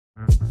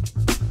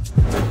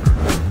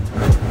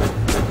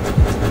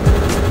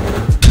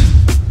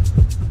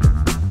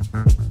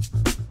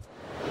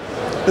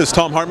This is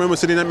Tom Hartman with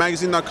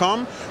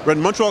CityNetMagazine.com. We're at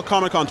Montreal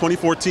Comiccon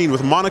 2014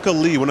 with Monika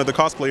Lee, one of the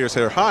cosplayers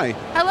here. Hi.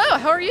 Hello,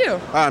 how are you?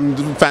 I'm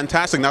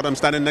fantastic now that I'm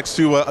standing next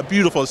to a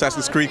beautiful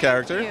Assassin's Creed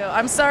character. Thank you.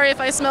 I'm sorry if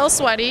I smell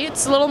sweaty.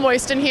 It's a little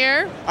moist in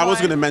here. I was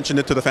going to mention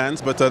it to the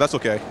fans, but that's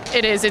okay.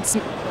 It is. It's.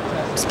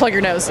 Just plug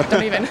your nose.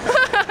 Don't even.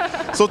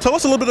 So tell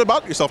us a little bit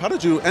about yourself. How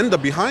did you end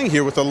up behind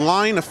here with a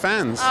line of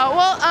fans?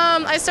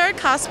 I started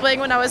cosplaying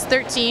when I was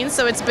 13,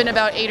 so it's been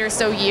about 8 or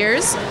so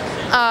years.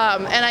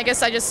 And I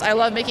guess I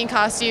love making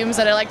costumes,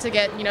 and I like to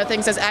get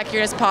things as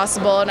accurate as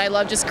possible, and I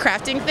love just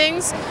crafting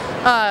things.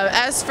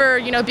 As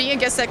for being a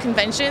guest at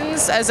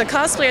conventions, as a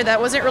cosplayer,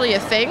 that wasn't really a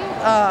thing.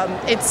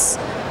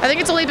 I think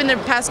it's only been the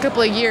past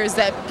couple of years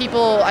that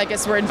people, I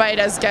guess, were invited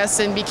as guests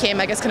and became,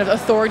 I guess, kind of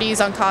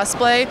authorities on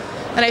cosplay.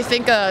 And I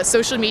think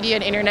social media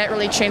and internet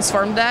really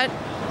transformed that.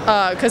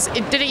 Because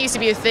it didn't used to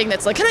be a thing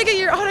that's like, can I get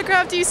your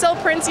autograph? Do you sell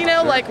prints?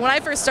 Like when I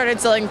first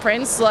started selling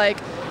prints, like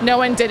no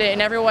one did it,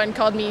 and everyone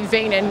called me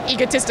vain and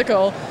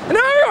egotistical, and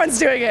now everyone's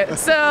doing it.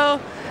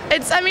 So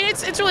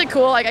it's really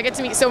cool. Like I get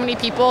to meet so many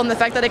people, and the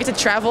fact that I get to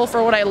travel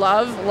for what I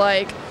love,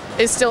 like,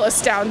 it still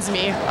astounds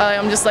me.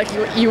 I'm just like,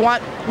 you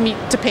want me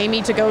to pay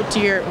me to go to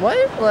your what?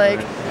 Like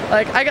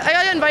I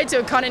got invited to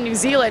a con in New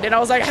Zealand, and I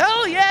was like,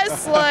 hell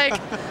yes! Like.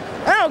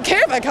 I don't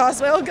care if I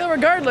cosplay, I'll go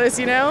regardless,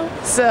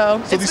 So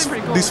it's been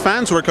pretty cool. These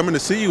fans who are coming to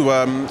see you,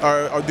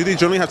 do they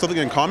generally have something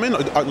in common?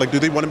 Like, do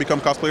they want to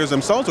become cosplayers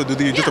themselves, or do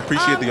they just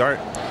appreciate the art?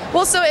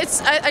 Well, so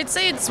I'd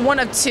say it's one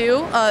of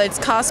two. It's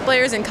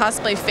cosplayers and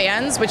cosplay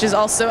fans, which is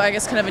also, I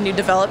guess, kind of a new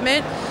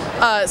development.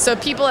 So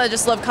people that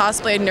just love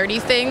cosplay and nerdy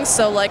things.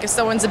 So like if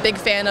someone's a big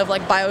fan of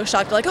like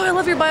BioShock, they're like, oh, I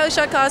love your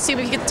BioShock costume,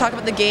 we get to talk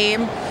about the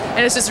game.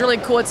 And it's just really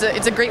cool. It's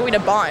a great way to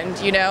bond,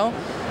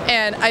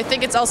 And I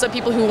think it's also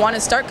people who want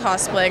to start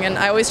cosplaying, and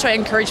I always try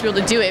to encourage people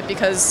to do it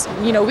because,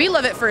 we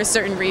love it for a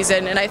certain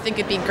reason, and I think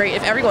it'd be great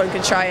if everyone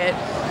could try it.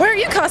 Where are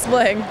you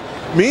cosplaying?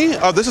 Me?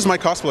 Oh, this is my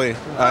cosplay.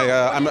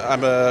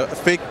 I'm a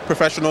fake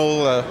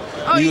professional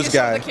news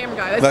guy. The camera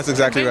guy. That's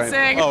exactly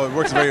right. Oh, it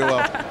works very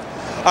well.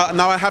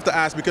 Now I have to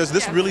ask, because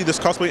this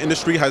cosplay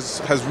industry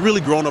has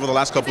really grown over the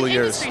last couple of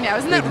years. Industry now,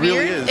 isn't that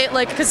weird? Really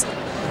is. Because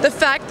the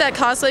fact that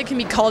cosplay can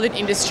be called an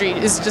industry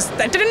is just,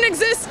 that didn't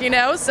exist,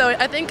 So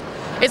I think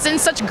it's in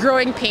such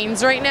growing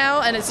pains right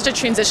now, and it's such a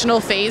transitional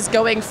phase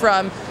going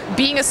from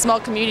being a small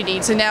community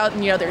to now,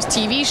 there's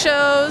TV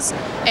shows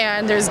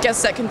and there's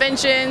guests at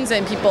conventions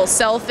and people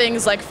sell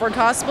things like for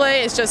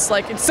cosplay. It's just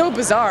like, it's so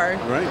bizarre.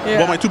 Right. Yeah.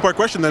 Well, my two-part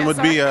question then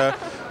would be,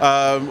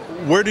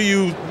 where do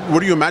you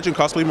imagine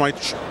cosplay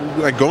might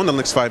go in the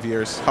next 5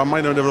 years? How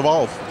might it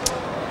evolve?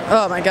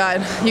 Oh my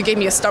God, you gave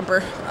me a stumper.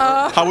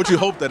 How would you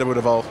hope that it would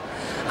evolve?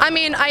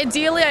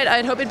 Ideally,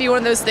 I'd hope it'd be one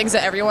of those things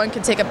that everyone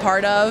could take a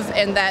part of,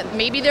 and that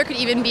maybe there could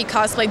even be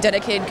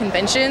cosplay-dedicated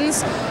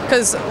conventions,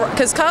 because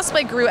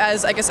cosplay grew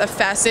as, I guess, a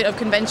facet of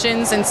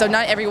conventions, and so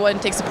not everyone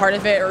takes a part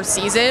of it or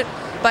sees it.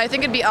 But I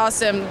think it'd be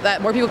awesome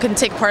that more people can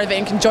take part of it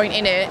and can join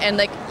in it, and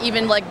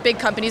even big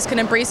companies can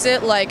embrace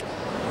it. Like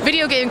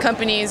video game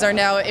companies are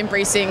now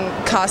embracing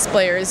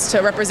cosplayers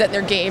to represent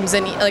their games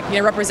and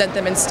represent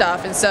them and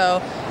stuff. And so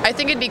I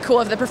think it'd be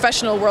cool if the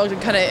professional world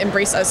could kind of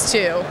embrace us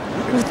too.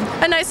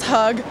 A nice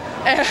hug,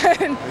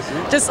 and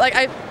just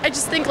I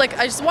just think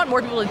I just want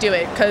more people to do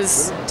it,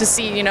 because to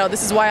see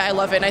this is why I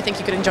love it, and I think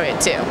you could enjoy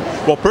it too.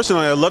 Well,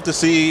 personally, I'd love to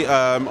see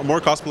more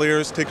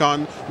cosplayers take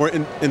on more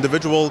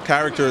individual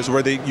characters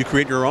where you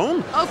create your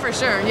own. Oh, for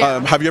sure.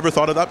 Yeah. Have you ever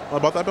thought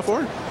about that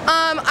before?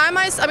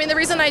 The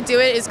reason I do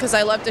it is because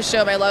I love to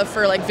show my love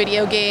for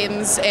video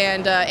games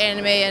and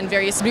anime and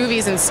various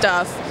movies and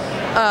stuff.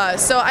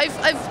 So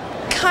I've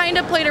kind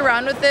of played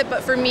around with it,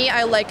 but for me,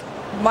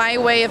 my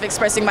way of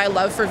expressing my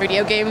love for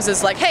video games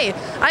is hey,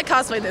 I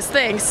cosplay this,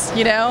 thanks,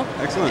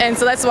 Excellent. And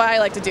so that's why I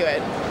like to do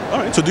it. All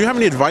right, so do you have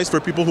any advice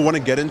for people who want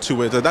to get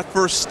into it? That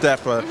first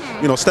step,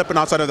 stepping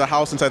outside of the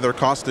house, inside their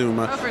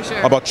costume, for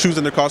sure. About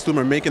choosing their costume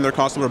or making their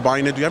costume or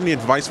buying it. Do you have any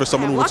advice for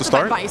someone who wants to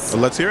start? Advice.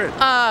 Well, let's hear it.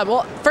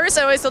 Well, first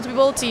I always tell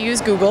people to use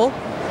Google,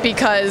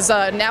 because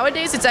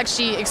nowadays it's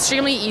actually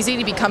extremely easy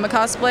to become a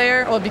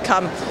cosplayer, or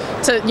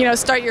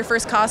start your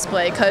first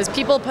cosplay, because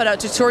people put out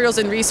tutorials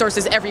and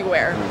resources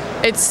everywhere.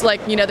 It's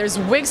there's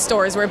wig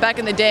stores where back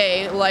in the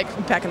day,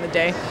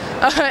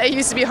 it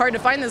used to be hard to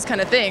find those kind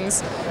of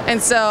things.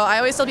 And so I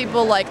always tell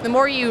people, the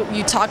more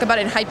you talk about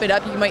it and hype it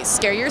up, you might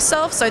scare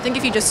yourself. So I think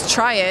if you just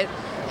try it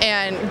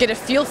and get a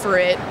feel for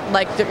it,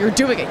 that you're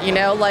doing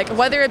it,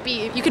 whether it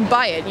be, you could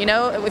buy it,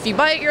 if you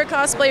buy it, you're a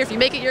cosplayer, if you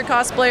make it, you're a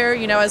cosplayer,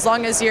 as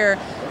long as you're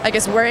I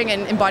guess, wearing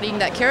and embodying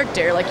that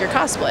character like you're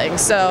cosplaying.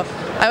 So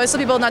I always tell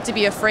people not to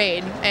be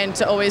afraid and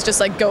to always just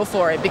like go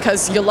for it,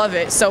 because you'll love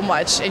it so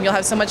much and you'll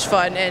have so much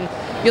fun and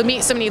you'll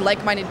meet so many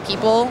like-minded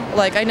people.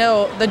 Like, I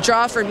know the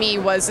draw for me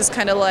was this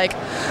kind of like,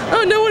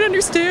 oh, no one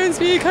understands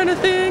me kind of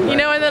thing, you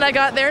know, and then I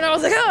got there and I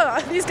was like,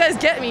 oh, these guys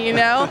get me, you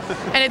know.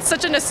 And it's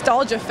such a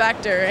nostalgia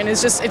factor, and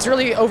it's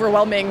really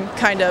overwhelming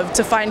kind of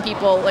to find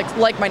people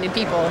like-minded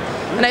people.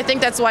 And I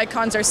think that's why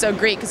cons are so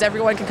great, because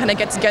everyone can kind of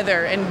get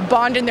together and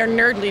bond in their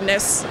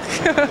nerdliness.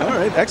 All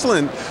right,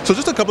 excellent. So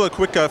just a couple of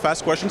quick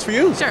fast questions for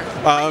you. Sure.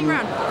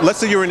 Let's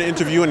say you were in an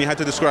interview and you had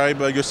to describe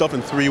yourself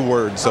in 3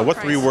 words. So what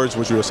Christ. 3 words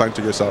would you assign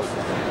to yourself?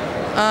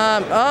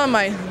 Oh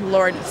my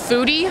lord,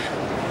 foodie.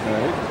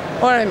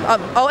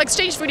 I'll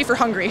exchange foodie for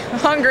hungry.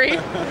 Hungry.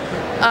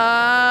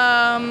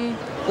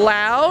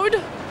 Loud.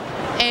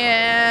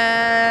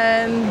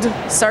 And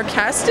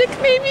sarcastic,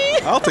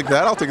 maybe? I'll take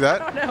that. I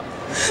don't know.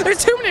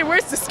 There's too many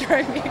words to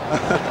describe me.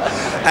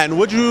 And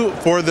would you,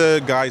 for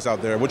the guys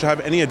out there, would you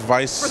have any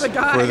advice For the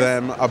guys? for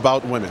them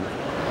about women?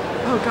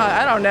 Oh God,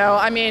 I don't know.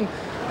 I mean,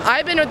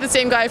 I've been with the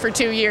same guy for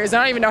 2 years. I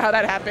don't even know how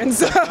that happened.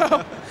 So,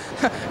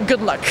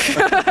 good luck.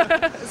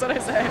 That's what I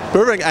say.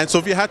 Perfect. And so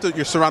if you had to,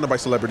 you're surrounded by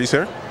celebrities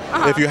here.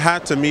 If you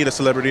had to meet a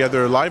celebrity,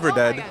 either alive or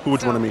dead, who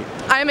would you want to meet?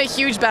 I'm a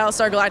huge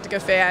Battlestar Galactica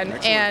fan.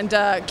 Excellent.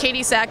 And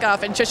Katie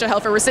Sackhoff and Trisha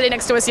Helfer were sitting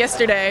next to us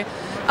yesterday.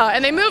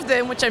 And they moved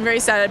them, which I'm very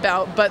sad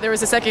about, but there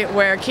was a second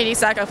where Katie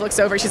Sackhoff looks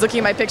over, she's looking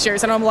at my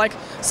pictures, and I'm like,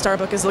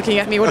 Starbuck is looking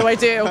at me, what do I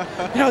do?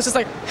 And I was just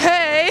like,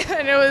 hey!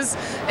 And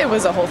it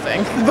was a whole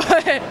thing.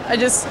 But I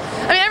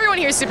mean, everyone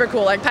here is super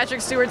cool. Like,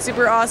 Patrick Stewart's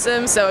super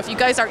awesome, so if you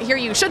guys aren't here,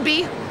 you should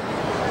be.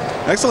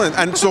 Excellent.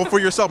 And so for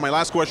yourself, my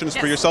last question is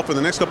for Yes. yourself for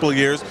the next couple of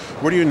years,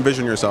 where do you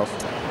envision yourself?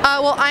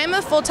 Well, I'm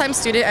a full-time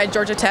student at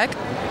Georgia Tech,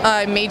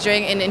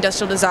 majoring in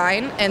industrial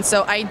design, and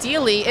so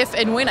ideally, if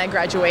and when I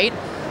graduate,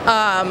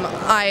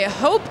 I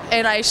hope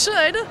and I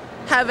should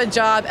have a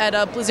job at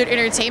Blizzard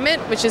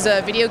Entertainment, which is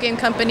a video game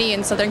company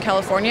in Southern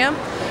California.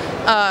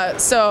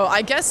 So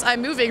I guess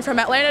I'm moving from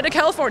Atlanta to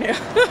California.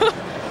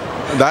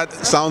 That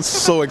sounds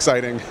so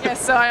exciting.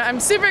 Yes, so I'm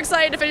super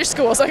excited to finish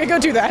school so I can go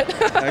do that.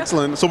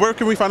 Excellent. So where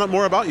can we find out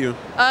more about you?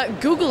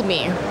 Google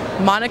me,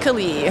 Monika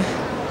Lee.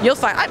 You'll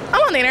find,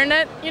 I'm on the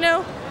internet, you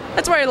know,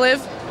 that's where I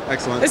live.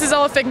 Excellent. This is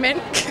all a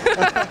figment.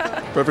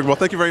 Perfect. Well,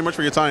 thank you very much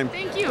for your time.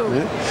 Thank you,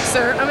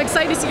 sir. I'm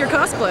excited to see your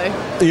cosplay.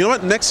 And you know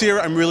what? Next year,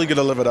 I'm really going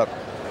to live it up.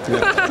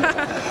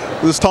 Yeah.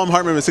 This is Tom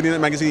Hartman with CityNet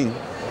Magazine.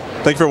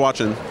 Thank you for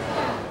watching.